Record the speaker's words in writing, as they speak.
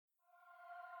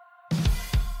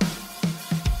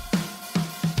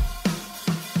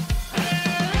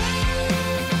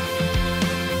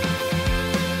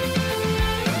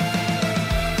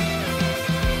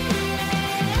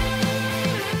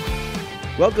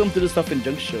Welcome to the Stuff and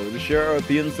Junk Show. We share our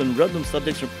opinions on random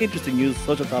subjects from interesting news,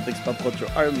 social topics, pop culture,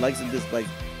 our likes and dislikes,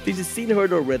 things you've seen,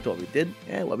 heard, or read, what we did,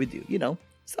 and what we do. You know,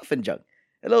 stuff and junk.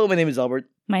 Hello, my name is Albert.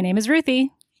 My name is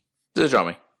Ruthie. This is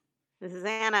Rami. This is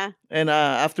Anna. And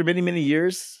after many, many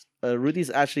years, Ruthie's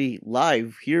actually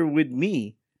live here with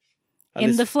me.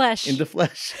 In the flesh. In the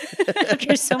flesh.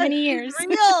 After so many years.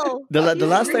 Real. The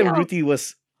last time Ruthie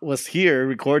was here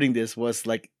recording this was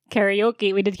like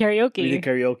Karaoke. We did karaoke. We did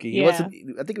karaoke. Yeah. It wasn't,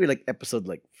 I think we were like episode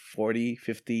like 40,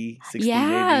 50, 60 yeah,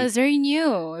 maybe. it was very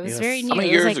new. It was very new. How many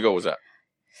It was years ago was that?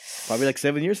 Probably like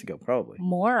 7 years ago, probably.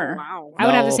 More. Wow. I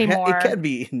would have to say No, more. It can't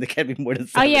be more than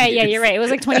 7 Oh, yeah, years. you're right. It was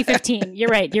like 2015. You're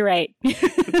right. probably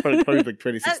like That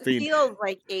 2016. feels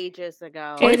like ages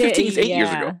ago. It- 2015 is 8 years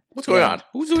yeah. ago. What's going Yeah. on?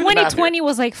 Who's doing the math here? 2020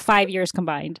 was like 5 years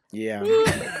combined. Yeah.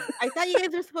 I thought you guys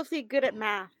were supposed to be good at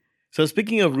math. So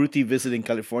speaking of Ruthie visiting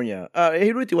California,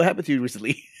 hey Ruthie, what happened to you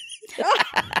recently?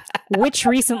 Which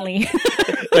recently?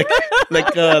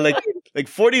 like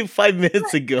 45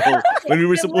 minutes ago when we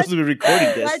were supposed to be recording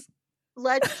this.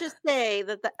 Let's just say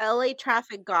that the LA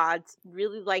traffic gods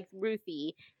really liked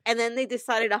Ruthie, and then they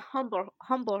decided to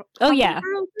humble. Oh, yeah.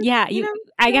 her, Yeah, you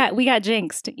know? we got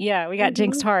jinxed. Yeah, we got Mhm.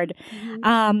 jinxed hard.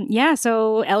 Mhm. Yeah,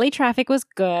 so LA traffic was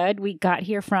good. We got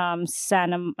here from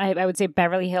I would say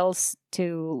Beverly Hills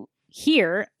to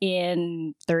here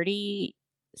in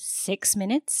 36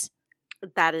 minutes.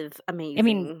 That is amazing. I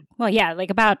mean, well, yeah, like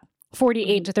about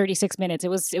 48 to 36 minutes. It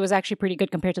was actually pretty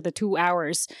good compared to the 2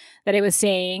 hours that it was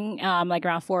saying, like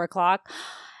around 4:00.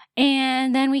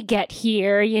 And then we get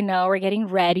here, you know, we're getting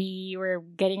ready, we're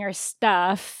getting our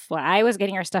stuff. Well, I was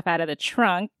getting our stuff out of the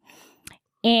trunk.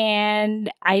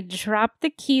 And I dropped the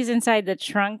keys inside the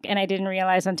trunk, and I didn't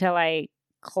realize until I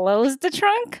closed the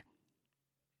trunk.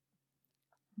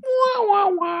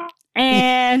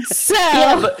 And so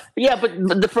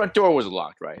but the front door was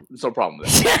locked, right? There's no problem with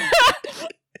that.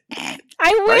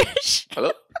 I Right? wish.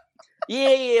 Hello?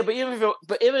 Yeah, but even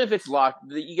if it's locked,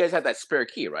 you guys have that spare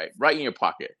key, right? Right in your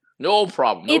pocket. No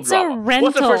problem. No It's a drama.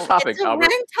 What's the rental. first topic, It's a Albert?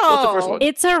 rental. What's the first one?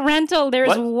 It's a rental. There's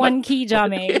What? one key,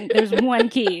 Jamie. There's one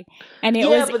key, and it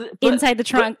was inside the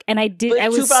trunk. And I did. But I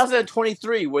it's was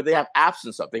 2023 where they have apps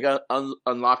and stuff. They got to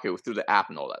unlock it through the app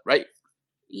and all that, right?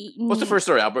 What's the first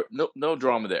story, Albert? No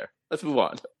drama there. Let's move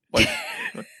on. What?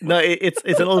 No, it's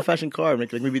an old fashioned car,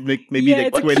 like maybe Yeah, like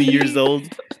it's a 20 key. years old. No,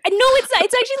 it's not.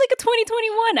 It's actually like a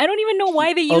 2021. I don't even know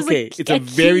why they use Okay, like it's a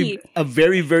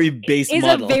very very base It's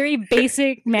model. a very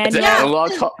basic It's an manual. Yeah.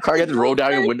 analog car. You have to roll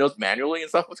down your windows manually and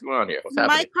stuff. What's going on here? What's My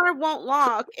happening? car won't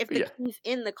lock if the Yeah. key's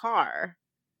in the car,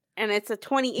 and it's a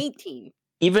 2018.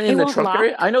 Even It in the won't trunk lock?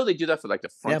 area? I know they do that for like the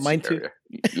front Yeah, mine seat too. area.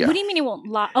 Yeah. What do you mean it won't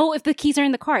lock? Oh, if the keys are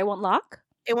in the car, it won't lock.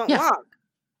 It won't Yeah. lock.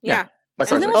 Yeah. My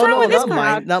So car's then like- what's Oh wrong no, with this not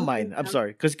car? mine, not mine. I'm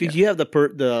sorry, because you have the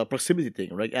proximity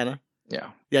thing, right, Anna? yeah.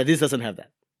 Yeah, this doesn't have that.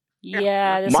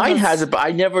 Yeah, this Mine one's- has it, but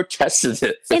I never tested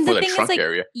it And for the the thing is, trunk like,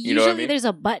 area. You usually know what I mean? there's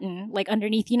a button like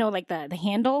underneath, you know, like the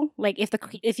handle. Like if the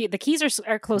keys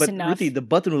are close But enough, Ruthie, the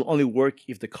button will only work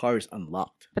if the car is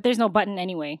unlocked. but there's no button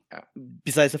anyway.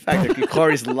 Besides the fact that your car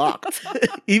is locked,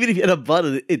 even if you had a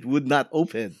button, it would not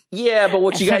open. Yeah, but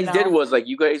what you I guys know. did was like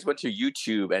you guys went to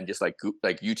YouTube and just like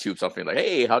YouTube something like,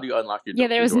 hey, how do you unlock your Yeah, door?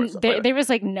 there your was door and stuff like that. there was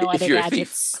like no If other you're a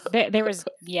gadgets. There was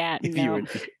If you no. were,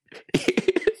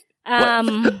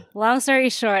 Long story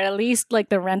short, at least like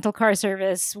the rental car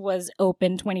service was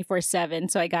open 24/7,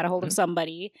 so I got a hold Mm-hmm. of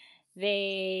somebody.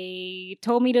 They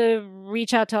told me to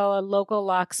reach out to a local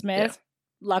locksmith.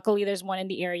 Luckily, there's one in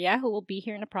the area who will be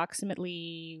here in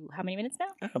approximately how many minutes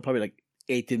now? probably like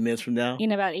 18 minutes from now.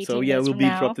 In about 18 So yeah, minutes we'll from be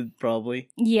now. interrupted probably.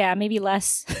 Yeah, maybe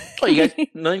less. Oh, you guys,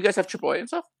 none of you guys have AAA and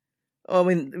stuff? Oh, I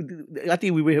mean, I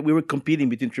think we were competing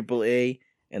between AAA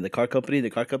and the car company. The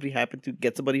car company happened to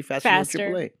get somebody faster Faster.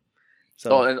 than AAA.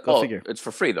 So go figure. It's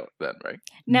for free though, then, right?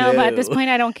 No, but at this No. point,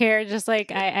 I don't care. Just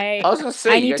like I I was gonna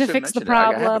say I you need guys to should fix the mention it. I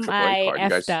have a problem. AAA I card. You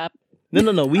guys- effed up.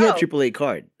 No. We have Oh. AAA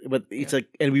card, but it's like,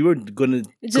 and we were gonna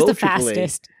It's just go the AAA,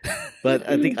 fastest. but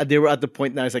I think they were at the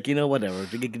point now. It's like, you know, whatever.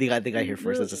 They got the guy here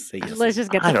first. Let's just say yes. Let's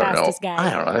just get I the don't know. fastest guy. I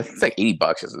don't know. It's like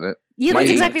 $80, isn't it? Yeah, My that's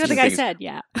agent exactly what the guy thinks- said.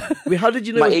 Yeah. Wait, how did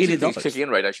you know My it was agent thinks $80? kicking in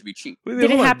right. I should be cheap. Wait, Did it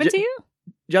hold on. happen to you?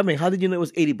 Jamming, how did you know it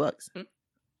was $80?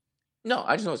 No,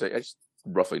 I just know. I just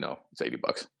roughly know it's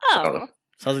 $80. I don't Oh. know.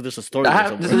 Sounds like there's a story I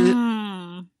there have- somewhere. Hmm.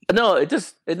 No, it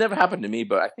never happened to me,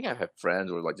 but I think I've had friends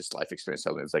or like just life experience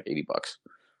telling me it's like $80.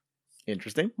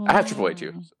 Interesting. I have AAA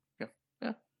too. Hmm.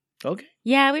 So, Okay.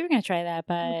 Yeah, we were gonna try that,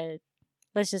 but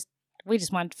we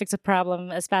just wanted to fix a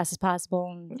problem as fast as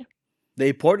possible. And- The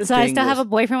important So thing I still have a was-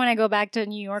 boyfriend when I go back to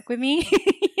New York with me.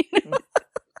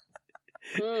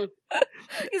 Mm.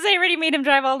 Because I already made him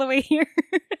drive all the way here.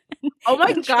 Oh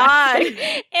my god!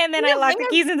 And then I Yeah, locked the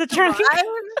man, keys in the trunk.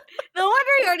 No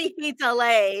wonder he already hates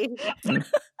LA.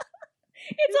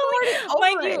 It's only,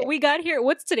 mind over you, it. we got here.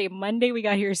 What's today? Monday. We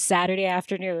got here Saturday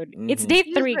afternoon. It's Mhm. day He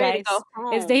was 3, ready guys. to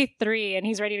go It's home. day 3, and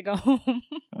he's ready to go home.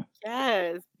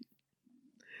 Yes.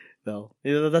 No,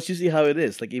 that's usually how it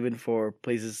is. Like even for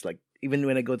places like even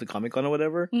when I go to Comic Con or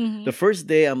whatever, Mhm. the first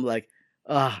day I'm like,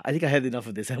 I think I had enough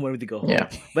of this. I wanted to go home. Yeah.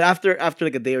 But after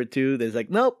like a day or two, there's like,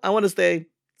 nope, I want to stay.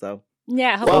 So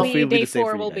Yeah, Well, hopefully it'll be day the same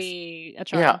 4 for you will guys. be a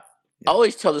charm. Yeah. I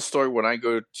always tell the story when I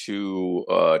go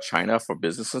to China for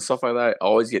business and stuff like that. I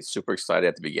always get super excited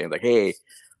at the beginning, like, "Hey,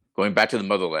 going back to the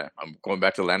motherland. I'm going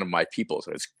back to the land of my people."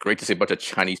 So it's great to see a bunch of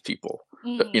Chinese people.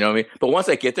 Mhm. You know what I mean? But once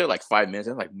I get there, like 5 minutes,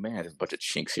 I'm like, "Man, there's a bunch of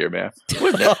chinks here, man."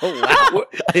 Where's that? Oh wow.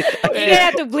 What- You're gonna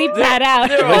have to bleep that out.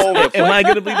 they're all over the Am I place.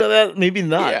 gonna believe that? Maybe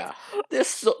not. Yeah. There's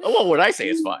so well. What I say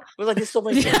is fine. But like, there's so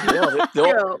many things.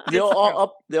 They're True. they're all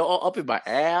up. They're all up in my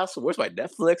ass. Where's my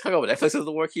Netflix? How come Netflix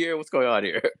doesn't work here? What's going on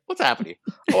here? What's happening?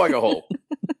 Oh, I go home.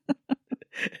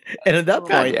 And at that God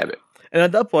point, damn it!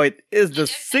 is the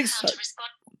 600.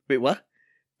 Wait, what?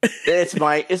 It's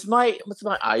my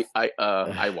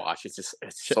I watch. It's just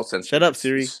it's so sensitive. Shut up,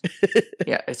 Siri.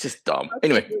 Yeah, it's just dumb.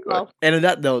 Anyway, go ahead. And on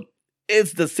that note,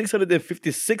 it's the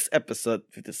 656th episode.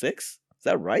 56? Is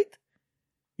that right?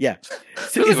 Yeah.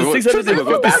 It's the Go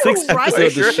 656th back. episode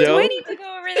of the Sure. Do show. I need to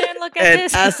go over there and look at And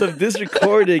this? as of this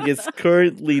recording, it's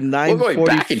currently We're going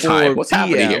back in time. 9:44 What's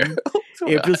happening here?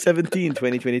 p.m. April 17,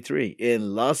 2023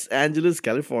 in Los Angeles,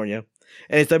 California.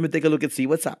 And it's time to take a look and see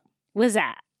what's up. What's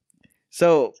that?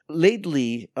 So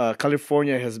lately,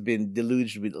 California has been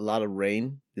deluged with a lot of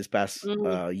rain this past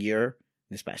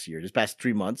this past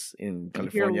 3 months in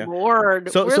California. Dear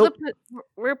Lord. So- we're, so-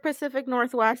 we're Pacific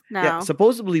Northwest now. Yeah,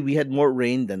 supposedly we had more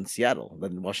rain than Seattle,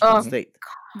 than Washington Oh. State.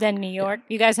 Than New York.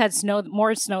 You guys had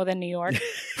more snow than New York.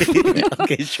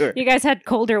 Okay, sure. You guys had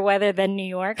colder weather than New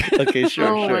York. Okay, sure,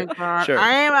 oh sure. my god. sure.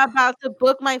 I am about to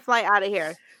book my flight out of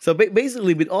here. So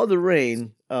basically, with all the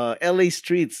rain, LA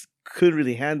streets couldn't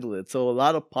really handle it. So a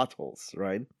lot of potholes,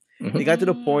 right? Mhm. They got to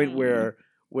the point Mm.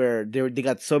 where they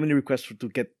got so many requests to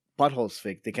get potholes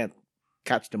fixed, they can't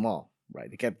catch them all, right?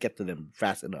 They can't get to them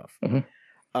fast enough. Mhm.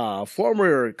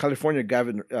 Former California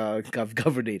governor Arnold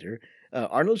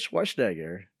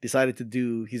Schwarzenegger decided to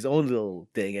do his own little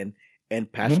thing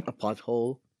and patch a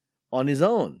pothole on his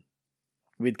own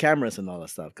with cameras and all that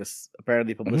stuff because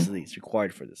apparently publicity is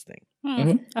required for this thing.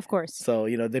 Of course. So,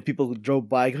 the people who drove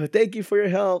by go, thank you for your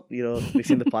help,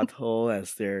 fixing the pothole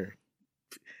as they're.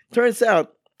 Turns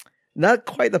out, not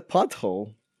quite a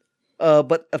pothole,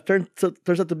 but turns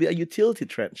out to be a utility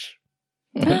trench.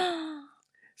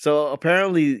 So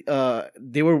apparently,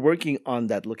 they were working on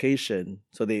that location.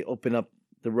 So they opened up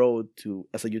the road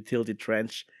as a utility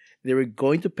trench. They were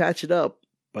going to patch it up,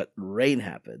 but rain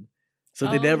happened. So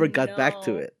they Oh, never got back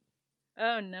to no. it.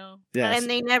 Oh no. Yeah, And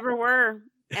they never were.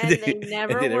 And they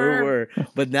never, and they were. never were.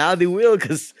 But now they will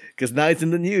because now it's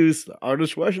in the news. Arnold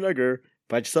Schwarzenegger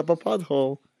patches up a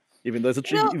pothole, even though it's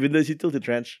even though it's a utility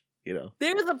trench.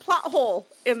 There's a plot hole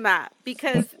in that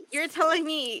because you're telling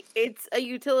me it's a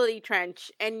utility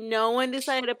trench and no one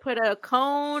decided to put a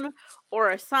cone or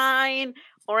a sign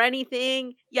or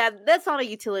anything. Yeah, that's not a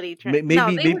utility trench.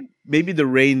 Maybe the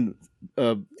rain,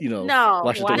 no,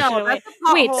 washed it Wash away. it no, that's a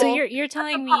pothole. Wait, so you're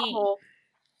telling me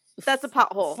That's a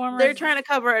pothole. They're trying to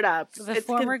cover it up. the It's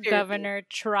former conspiracy. governor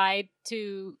tried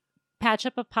to patch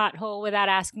up a pothole without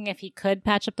asking if he could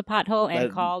patch up the pothole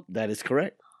and called. That is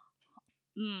correct.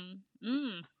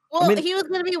 Well, I mean- he was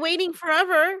going to be waiting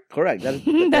forever. Correct. That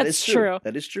That's is true. true.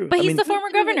 That is true. But I he's mean, the former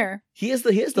governor. he has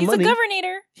the He's money. a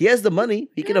governor. He has the money.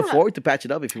 He can Yeah. afford to patch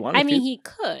it up if he wanted I mean, to. he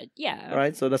could, yeah. All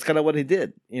right, so that's kind of what he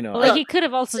did. But like, he could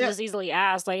have also Yeah. just easily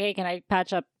asked, like, "Hey, can I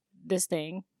patch up this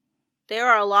thing?" There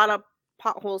are a lot of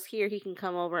potholes here he can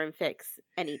come over and fix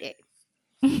any day.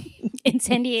 In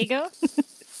San Diego.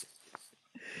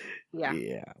 Yeah.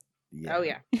 Yeah. Oh,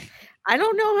 yeah. I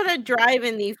don't know how to drive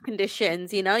in these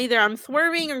conditions. Either I'm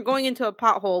swerving or going into a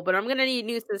pothole, but I'm going to need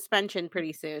new suspension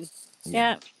pretty soon.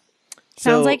 Yeah.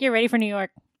 So- Sounds like you're ready for New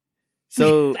York.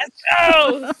 So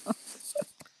Oh!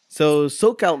 So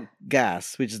SoCal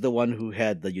Gas, which is the one who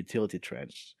had the utility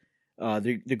trench,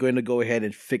 they're going to go ahead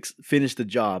and finish the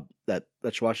job that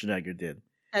Schwarzenegger did.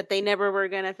 That they never were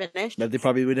going to finish. That they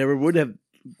probably never would have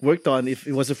worked on if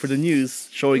it wasn't for the news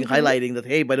showing, Mhm. highlighting that,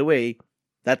 hey, by the way,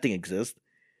 that thing exists.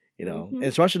 Mhm.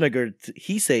 And Schwarzenegger,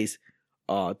 he says,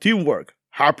 teamwork,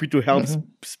 happy to help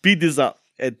speed this up.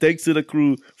 And thanks to the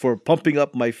crew for pumping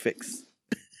up my fix.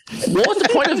 What was the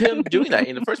point of him doing that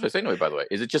in the first place anyway, by the way?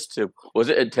 Was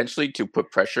it intentionally to put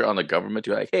pressure on the government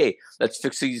to like, hey, let's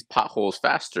fix these potholes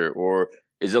faster? Or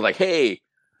is it like, hey,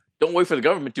 don't wait for the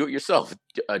government. Do it yourself.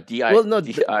 DIY. Well, no,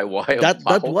 DIY.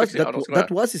 that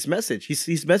was his message.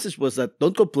 His message was that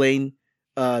don't complain,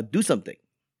 do something.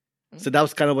 So that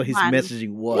was kind of what his Fun.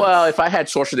 messaging was. Well, if I had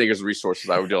Schwarzenegger's resources,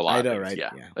 I would do a lot I of know, things.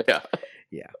 right? Yeah.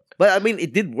 Yeah. But I mean,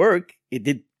 it did work. It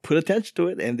did put attention to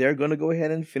it, and they're going to go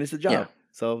ahead and finish the job. Yeah.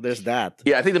 So there's that.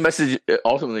 Yeah, I think the message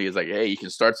ultimately is like, hey, you can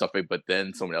start something, but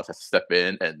then someone else has to step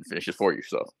in and finish it for you.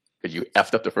 So because you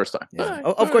effed up the first time. Yeah. Alright,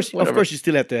 Of course, whatever. you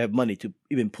still have to have money to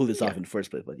even pull this off Yeah. in the first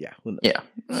place. But yeah, who knows?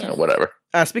 Yeah, whatever.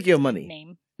 Speaking of money,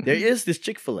 Name. there is this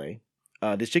Chick-fil-A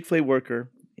worker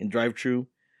in drive-thru.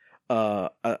 A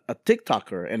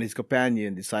TikToker and his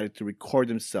companion decided to record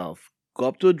himself, go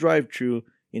up to a drive-thru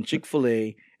in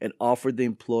Chick-fil-A, and offer the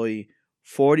employee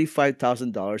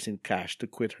 $45,000 in cash to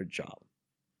quit her job.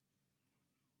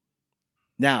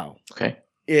 Now, Okay.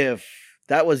 if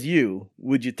that was you,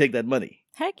 would you take that money?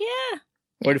 Heck yeah.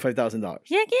 $45,000.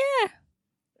 Heck yeah.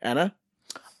 Anna?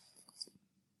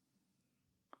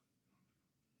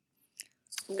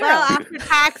 Well, after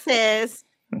taxes,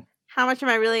 how much am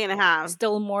I really gonna have?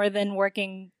 Still more than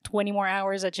working 20 more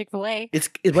hours at Chick-fil-A. By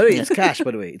the way, it's cash,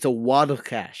 by the way. It's a wad of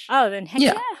cash. Oh, then heck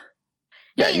Yeah. yeah.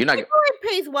 Yeah, Hey, you're not. Chick-fil-A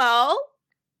pays well,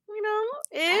 you know,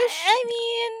 ish. I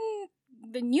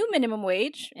mean, the new minimum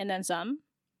wage and then some.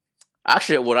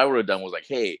 Actually, what I would have done was like,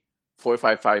 hey,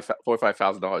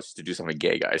 $45,000 to do something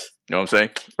gay, guys. You know what I'm saying?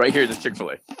 Right here, this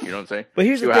Chick-fil-A. You know what I'm saying? But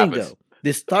here's See the what thing, happens. though.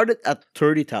 They started at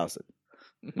 30,000.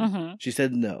 Mm-hmm. She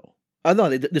said no. Oh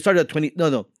no, they started at 20.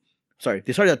 No. Sorry,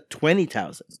 they started at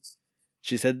 20,000.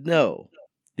 She said no.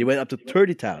 They went up to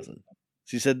 30,000.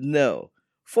 She said no.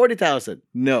 40,000.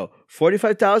 No.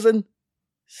 45,000.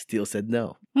 Still said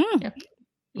no. Mm.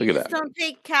 Look at Just that. don't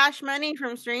take cash money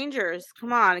from strangers.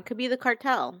 Come on, it could be the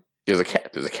cartel. There's a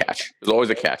catch. There's a catch. There's always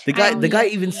a catch. The guy I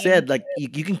even mean- said like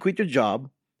you can quit your job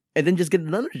and then just get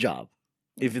another job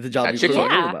if it's a job At you're Chick-fil-A.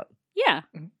 worried Yeah. about. Yeah.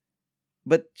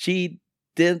 But she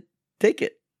didn't take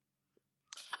it.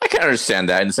 I can understand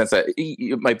that in the sense that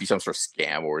it might be some sort of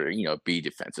scam or be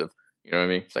defensive. You know what I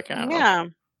mean? It's like I don't know. Yeah.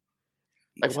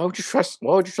 Like why would you trust?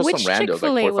 Why would you trust Which some rando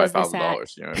Chick-fil-A like was this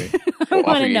 $45,000? You know what I mean? I Or offer want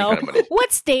to you any know kind of money.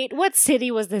 what state, what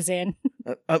city was this in?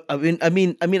 I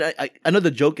mean, I know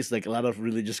the joke is like a lot of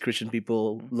religious Christian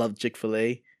people love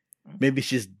Chick-fil-A. Maybe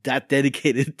she's that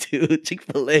dedicated to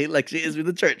Chick-fil-A like she is with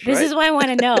the church, This right? is why I want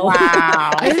to know.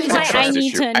 Wow. This think is it's a why I trust need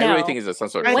issue. to I really know. think it's some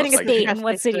sort I of What think trust it's state issue. and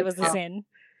what city was this Yeah. in?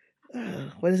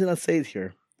 Why does it not say it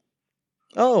here?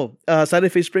 Oh, Santa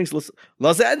Fe Springs,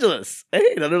 Los Angeles.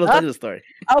 Hey, another Los Oh. Angeles story.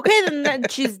 Okay, then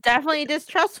she's definitely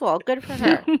distrustful. Good for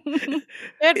her.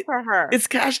 Good for her. It's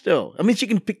cash though. I mean, she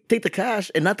can take the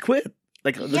cash and not quit.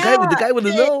 Like the Yeah, guy would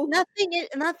know.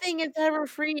 Nothing is ever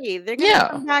free. They're gonna Yeah.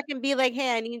 come back and be like,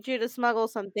 "Hey, I need you to smuggle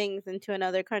some things into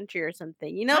another country or something."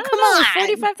 You know, I don't come know, on.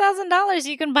 $45,000,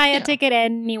 you can buy a Yeah. ticket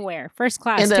anywhere, first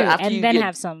class And too, then after and you then get-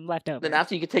 have some left over. Then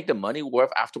after you can take the money, what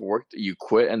if after work you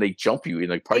quit and they jump you in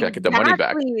the parking lot, get the money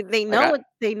back? Exactly. They Like, know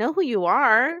they know who you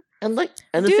are. And the Do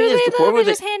thing they is, though? whoever They're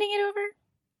they just handing it over?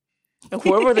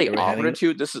 whoever they They were offer handing it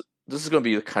to, this is going to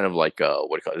be kind of like what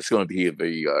do you call it? This is going to be a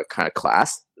very kind of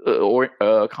class or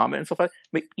comment and stuff like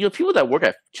that. I mean, people that work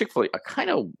at Chick-fil-A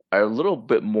are a little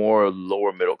bit more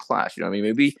lower middle class. You know what I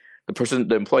mean? Maybe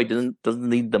the employee doesn't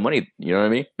need the money. You know what I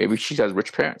mean? Maybe she has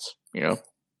rich parents. You know?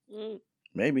 Mm.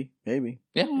 Maybe.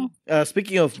 Mm.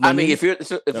 Speaking of money, I mean, if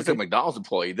it's Okay. a McDonald's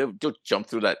employee, they'll jump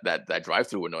through that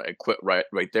drive-through window and quit right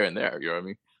there and there. You know what I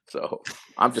mean? So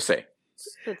I'm just saying.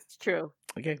 That's true.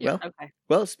 okay, Yeah. Okay.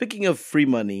 well, speaking of free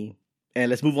money, and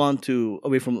let's move on to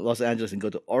away from Los Angeles and go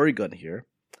to Oregon here.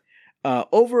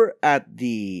 Over at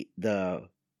the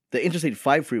Interstate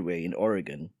 5 freeway in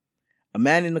Oregon, a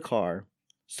man in the car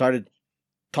started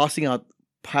tossing out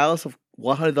piles of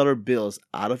 $100 bills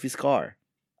out of his car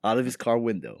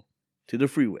window to the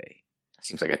freeway.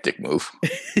 Seems like a dick move.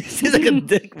 It seems like a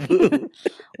dick move.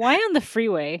 Why on the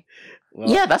freeway? Well,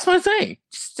 Yeah, that's what I'm saying.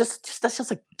 That's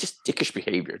just like dickish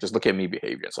behavior. Just look at me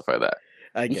behavior and stuff like that.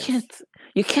 I You guess.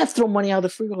 can't throw money out of the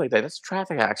freeway like that. That's a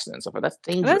traffic accident and stuff like that. That's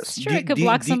dangerous. That's true. Do- It could do-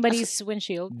 block do- somebody's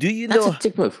windshield. Do you That's know? a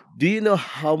dick move. Do you know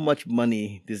how much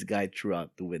money this guy threw out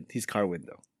his car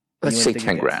window? Let's Anyone say take a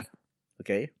 10 guess? grand.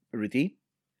 Okay, Ruthie,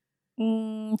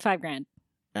 $5,000.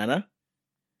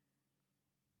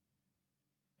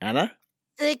 Anna,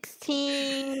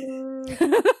 16.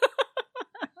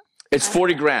 It's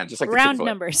 40 grand, just like the Round Chick-fil-A.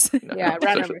 numbers. No, Yeah, no,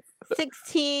 round number.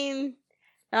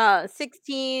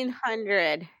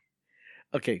 1600.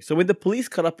 Okay, so when the police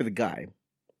caught up with the guy,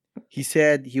 he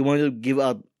said he wanted to give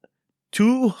out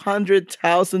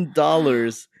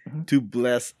 $200,000 to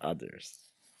bless others.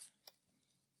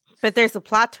 But there's a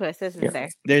plot twist, isn't Yeah. there?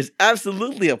 There's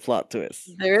absolutely a plot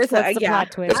twist. There is What's the yeah.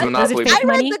 plot twist? That's Was it Monopoly. fake I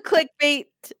read money? the clickbait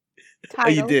Oh,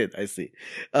 you title. did. I see.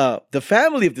 The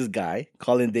family of this guy,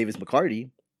 Colin Davis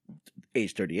McCarty,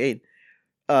 age 38,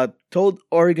 told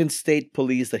Oregon State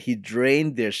Police that he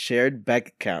drained their shared bank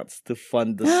accounts to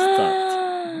fund the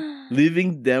stunt,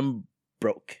 leaving them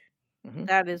broke.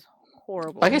 That is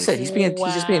horrible. Like I said, he's just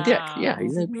being a dick. Yeah,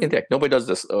 he's Wow. being a dick. Nobody does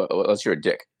this unless you're a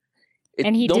dick.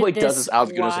 And he did nobody does this this out of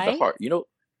goodness of the why? heart. You know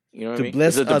what To I mean?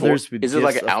 bless Is it divorce? others with Is it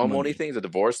like gifts an of alimony money. thing? Is it a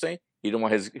divorce thing? He don't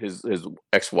want his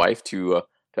ex-wife to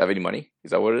have any money?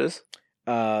 Is that what it is?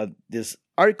 This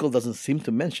article doesn't seem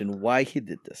to mention why he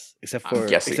did this, except I'm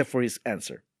guessing. for his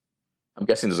answer. I'm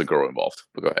guessing there's a girl involved.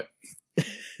 But go ahead.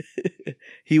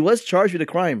 He was charged with a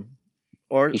crime,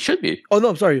 or He should be. oh no,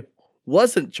 I'm sorry,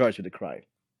 wasn't charged with a crime.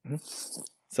 Mhm.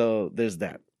 So there's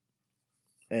that.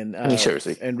 And I mean,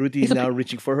 seriously. and Ruthie He's is a- now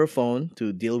reaching for her phone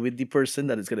to deal with the person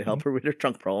that is going to help her with her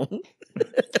trunk problem.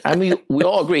 I mean, we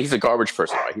all agree he's a garbage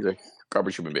person, right? He's a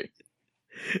garbage human being.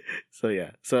 So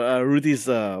yeah, so Ruthie's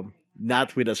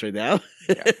not with us right now.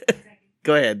 Yeah.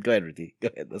 Go ahead, Ruthie. Go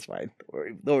ahead. That's fine.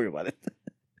 Don't worry about it.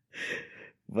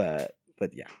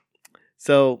 but yeah.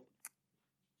 So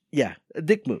yeah, a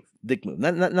dick move.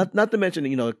 Not to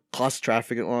mention cost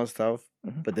traffic and all that stuff.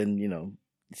 Mhm. But then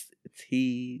it's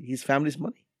his family's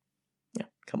money. Yeah.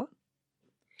 Come on.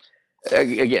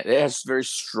 Again, it has very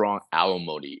strong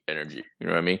alimony energy. You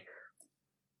know what I mean?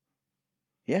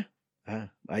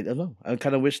 I don't know. I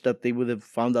kind of wish that they would have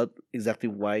found out exactly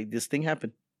why this thing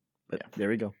happened. But there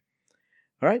we go.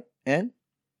 All right, and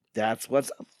that's what's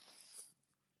up.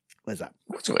 What's up?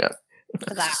 What's going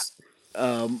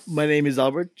on? My name is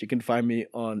Albert. You can find me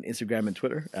on Instagram and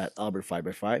Twitter at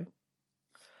Albert5x5.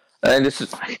 And this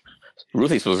is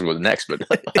Ruthie's supposed to go next, but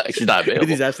she's not available.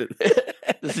 Ruthie's absent.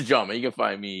 This is John, man. You can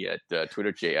find me at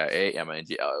Twitter,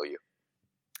 JIAMINGLOU.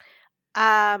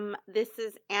 This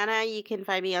is Anna. You can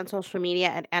find me on social media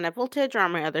at Anna Voltage or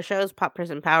on my other shows, Pop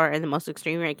Prison Power and the Most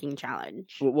Extreme Ranking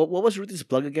Challenge. What was Ruthie's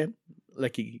plug again?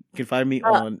 Like you can find me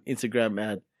on Instagram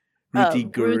at Ruthie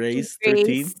Grace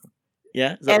 13.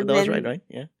 Yeah, that was right?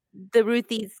 Yeah. The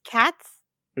Ruthie's Cats.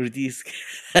 Ruthie's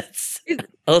Cats.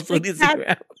 Also on the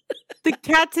Instagram. The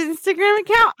cat's Instagram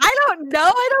account. I don't know.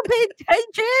 I don't pay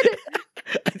attention.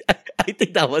 I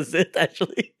think that was it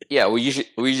actually. Yeah, we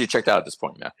usually check that out at this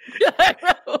point, man.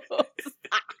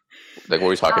 Like what are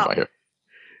we talking about here?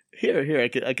 Here, I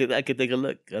could take a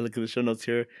look. I look at the show notes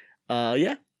here.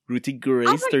 Yeah, Ruthie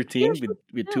Grace 13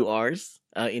 with two R's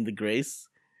in the Grace,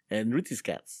 and Ruthie's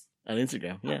Cats on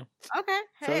Instagram. Yeah, Okay.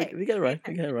 so Hey. we got it right.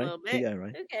 We got it A right. little We bit. got it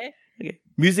right. Okay. Okay.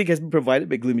 Music has been provided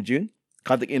by Gloomy June.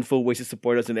 Contact info, ways to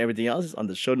support us, and everything else is on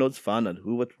the show notes found on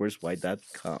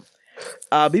whowhatwhereswhy.com.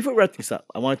 Before we wrap things up,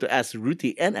 I wanted to ask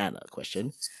Ruthie and Anna a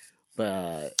question,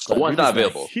 but One's not Ruthie's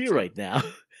available. here right now.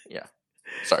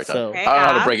 Sorry, Todd. So- I don't know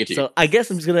how to break it to you. So I guess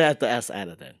I'm just gonna have to ask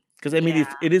Anna then, because I mean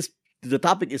Yeah. it is the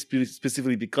topic is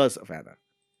specifically because of Anna.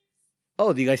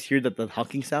 Oh, do you guys hear that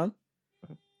honking sound?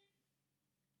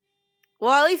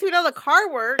 Well, at least we know the car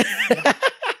works.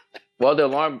 Well, the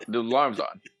alarm's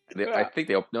on. I think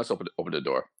they open the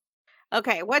door.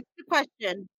 Okay. What's the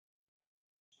question?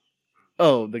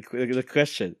 Oh, the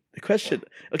question.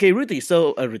 Okay, Ruthie.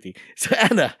 So Ruthie. So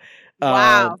Anna.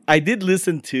 Wow. I did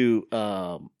listen to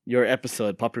your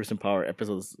episode, Pop Prison Power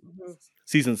episodes,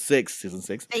 season 6.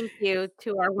 Thank you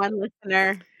to our one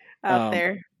listener out Um,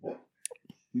 there.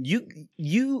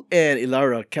 You and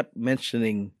Ilara kept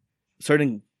mentioning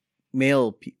certain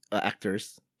male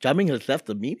actors. Jamming has left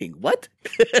the meeting. What?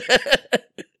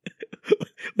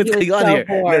 What's He was going on so here?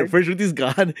 bored. No, first Ruthie's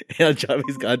gone and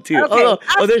Jamming's gone too. Okay, Oh no!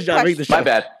 ask Oh, there's the Jamming. The My show.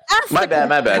 bad. Ask My the bad.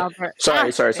 question, Albert. Sorry.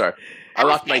 Ask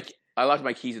I it. lost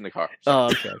my keys in the car. Oh,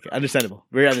 okay. Understandable.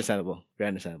 Very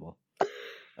understandable.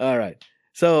 All right.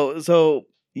 So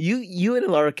you and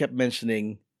Ilara kept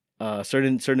mentioning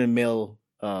certain male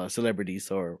celebrities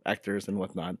or actors and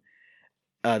whatnot.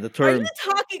 The Are term you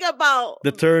talking about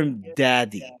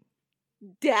daddy.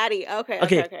 daddy? Okay.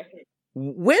 Okay.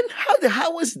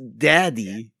 How was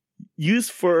daddy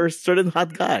used for certain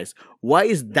hot guys? Why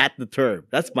is that the term?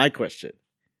 That's my question.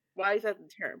 Why is that the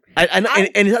term? I know, and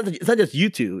it's not just you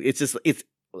two. It's a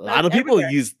lot of people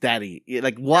everywhere. use daddy.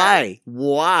 Like why?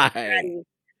 Daddy.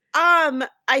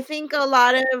 I think a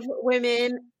lot of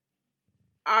women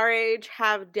our age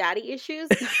have daddy issues.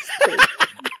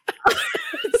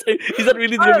 Is that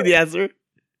really gonna be the answer?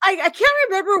 I can't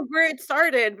remember where it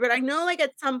started, but I know like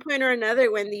at some point or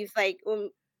another when these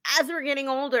as we're getting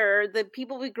older, the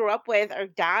people we grew up with are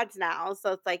dads now.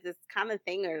 So it's like this kind of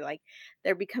thing, or like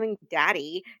they're becoming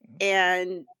daddy.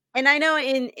 And And I know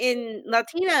in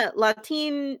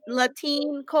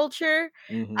Latin culture,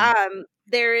 Mm-hmm.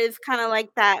 there is kind of like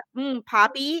that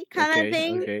poppy kind of Okay.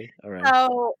 thing. Okay. All right.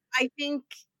 So I think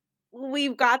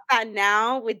we've got that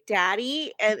now with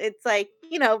Daddy, and it's like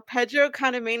Pedro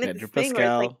kind of made it Pedro this thing where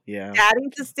it's like Pascal. Yeah.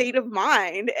 Daddy's a state of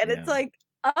mind, and it's Yeah. like,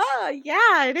 oh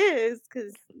yeah, it is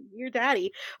because you're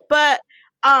Daddy. But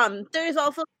there's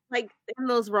also like in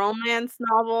those romance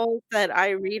novels that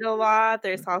I read a lot.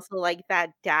 There's also like that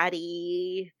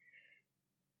Daddy.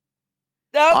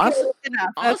 Okay, Honestly, that's enough.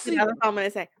 That's honestly, enough. That's all I'm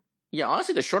gonna say. yeah,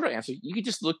 honestly, the shorter answer, you could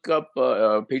just look up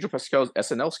Pedro Pascal's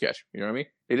SNL sketch. You know what I mean?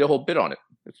 They did a whole bit on it.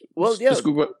 Well, yeah. Just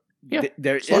Google it. Yeah,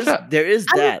 There just watch is that.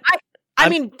 that. I mean, I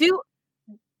I'm- mean,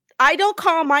 I don't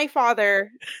call my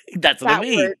father That's what I that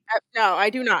mean. word. No, I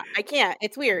do not. I can't.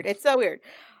 It's weird. It's so weird.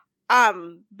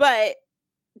 But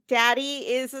Daddy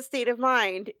is a state of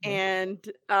mind, and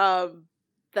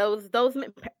those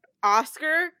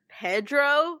Oscar,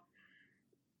 Pedro.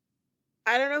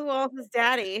 I don't know who else is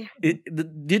Daddy. Do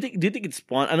you think it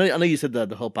spawned? I know you said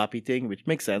the whole poppy thing, which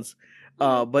makes sense.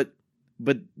 But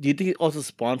do you think it also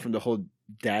spawned from the whole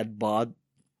dad bod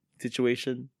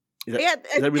situation? Is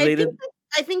that related?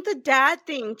 I think the dad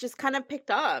thing just kind of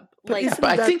picked up. But Like, isn't But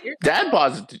I that- think dad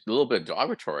bod's a little bit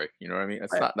derogatory. You know what I mean?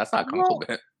 That's not a Well,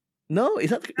 compliment. No,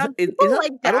 it's not. some It's people not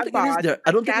like I don't dad think it is. bod,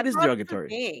 I don't think dad it is bod's a derogatory.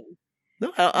 thing.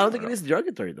 No, I don't think it is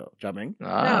derogatory though, Jaming.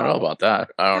 I don't know about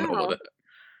that. I don't know No. about that.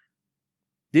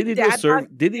 Did he do a Dad survey?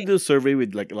 bod Did he do a survey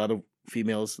with like a lot of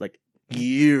females like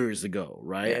years ago,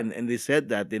 right? Yeah. And they said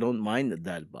that they don't mind the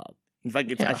dad bod. In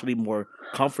fact, it's Yeah. actually more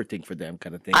comforting for them,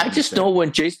 kind of thing. I they just said. know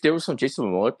when there was some Jason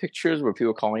Momoa pictures where people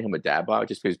were calling him a dad bod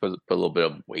just because he put a little bit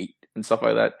of weight and stuff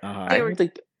like that. Uh-huh. I They were- don't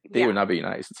think they yeah. were not being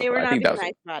nice. And stuff They were like that. I not think being that was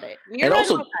nice about it. You're And right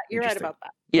also- about that. You're right Interesting. about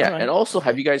that. yeah. Alright. And also,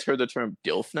 have you guys heard the term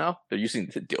DILF now? They're using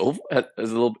the DILF as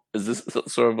a little. Is this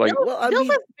sort of like? Well, I Dilf mean,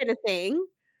 has been a thing.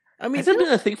 I mean, Has it been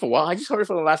a thing for a while? I just heard it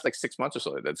for the last like 6 months or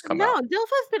so that's come No, out. Dilf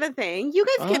has been a thing. You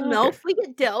guys get Oh, okay. MILF, we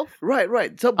get Dilf.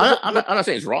 right. So, I'm not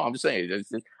saying it's wrong. I'm just saying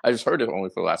I just heard it only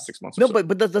for the last 6 months. Or no, so.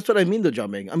 but that's what I mean, though,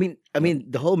 Jaming. I mean,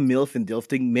 the whole MILF and DILF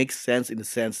thing makes sense in the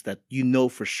sense that you know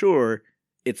for sure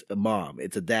it's a mom,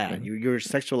 it's a dad. Mhm. You're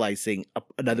sexualizing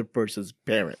another person's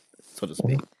parent, so to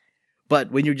speak. But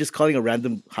when you're just calling a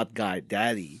random hot guy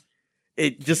daddy,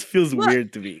 it just feels Look.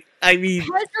 weird to me. I mean,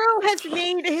 Pedro has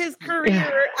made his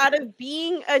career out of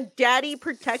being a daddy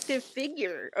protective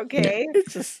figure, okay?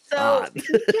 it's just So- odd.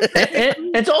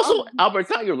 And it's also Albert.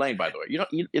 It's not your lane, by the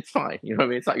way. It's fine. You know what I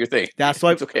mean? It's not your thing. That's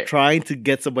why It's I'm okay. trying to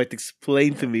get somebody to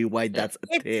explain to me why that's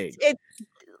a thing. It's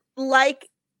like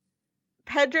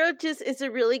Pedro just is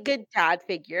a really good dad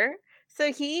figure.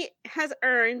 So he has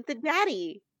earned the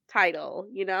daddy title,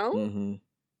 Mhm.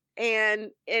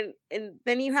 and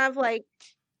then you have like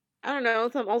I don't know,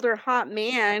 some older hot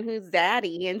man who's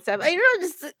daddy and stuff.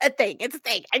 Just a thing. It's a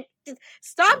thing.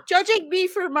 Stop judging me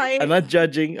for my. I'm not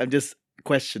judging. I'm just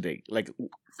questioning, like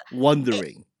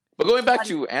wondering. But going back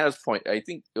to Anna's point, I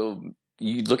think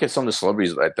you look at some of the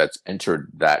celebrities that's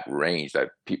entered that range that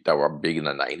were big in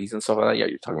the '90s and stuff like that. Yeah,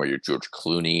 you're talking about your George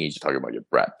Clooney, you're talking about your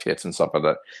Brad Pitts and stuff like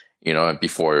that. And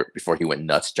before he went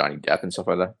nuts, Johnny Depp and stuff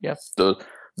like that. Yeah,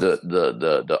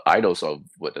 the idols of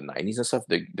the '90s and stuff,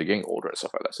 they're getting older and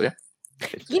stuff like that. So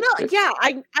yeah,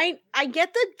 I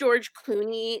get the George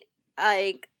Clooney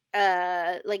like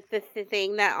the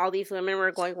thing that all these women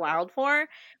were going wild for,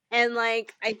 and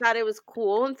like I thought it was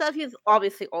cool and stuff. He's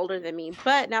obviously older than me,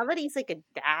 but now that he's like a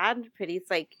dad, but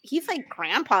he's like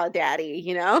grandpa daddy,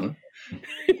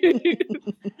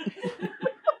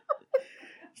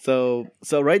 So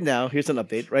right now, here's an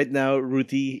update. Right now,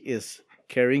 Ruthie is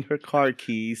carrying her car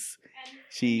keys.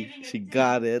 She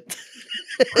got it.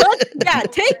 Yeah,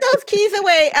 take those keys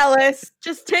away, Ellis.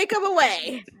 Just take them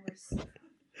away.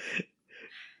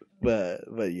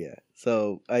 But yeah.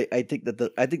 So I think that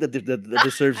that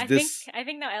deserves this. I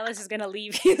think now Ellis is gonna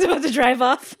leave. He's about to drive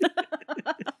off.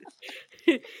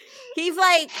 He's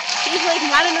like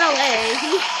not in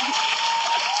LA.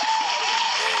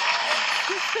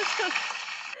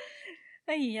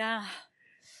 Yeah.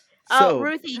 So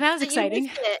Ruthie, That was so you exciting.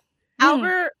 missed it. Hmm.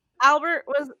 Albert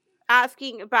was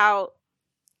asking about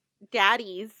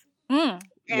daddies. Mm.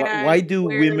 why do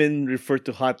where- women refer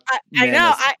to hot I men know.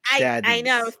 as I daddies?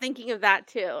 know. I was thinking of that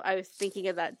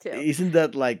too. Isn't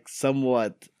that like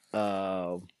somewhat?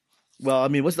 Well, I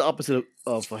mean, what's the opposite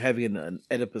of having an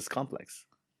Oedipus complex?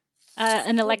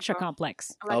 An Electra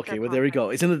complex. Okay, well there we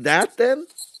go. Isn't it that then?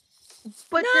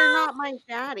 But they're not my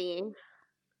daddy.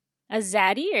 A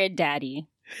zaddy or a daddy?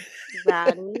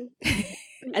 Zaddy.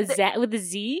 A zat with a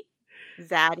Z?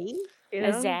 Zaddy. You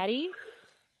A know? zaddy?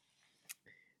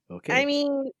 Okay. I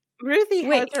mean, Ruthie has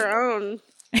Wait. her own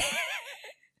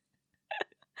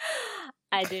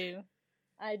I do.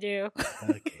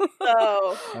 Okay. So,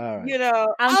 All right. you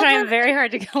know, I'm trying very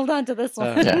hard to hold on to this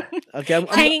one. Yeah. Okay.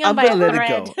 Hanging on I'm by gonna a let it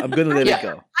thread. go. I'm gonna let Yeah. it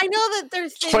go. I know that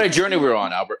there's It's quite a journey we're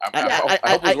on, Albert. I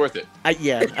hope it was worth it. I'm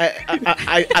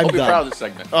I'll be proud done. of this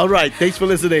segment. All right. Thanks for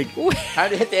listening. Time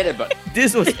to hit the edit button.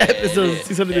 This was episode Yeah.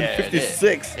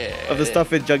 656 Yeah. of the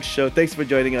Stuff and Junk Show. Thanks for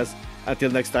joining us.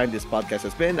 Until next time, this podcast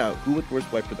has been a Who With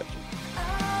Worst Wife production.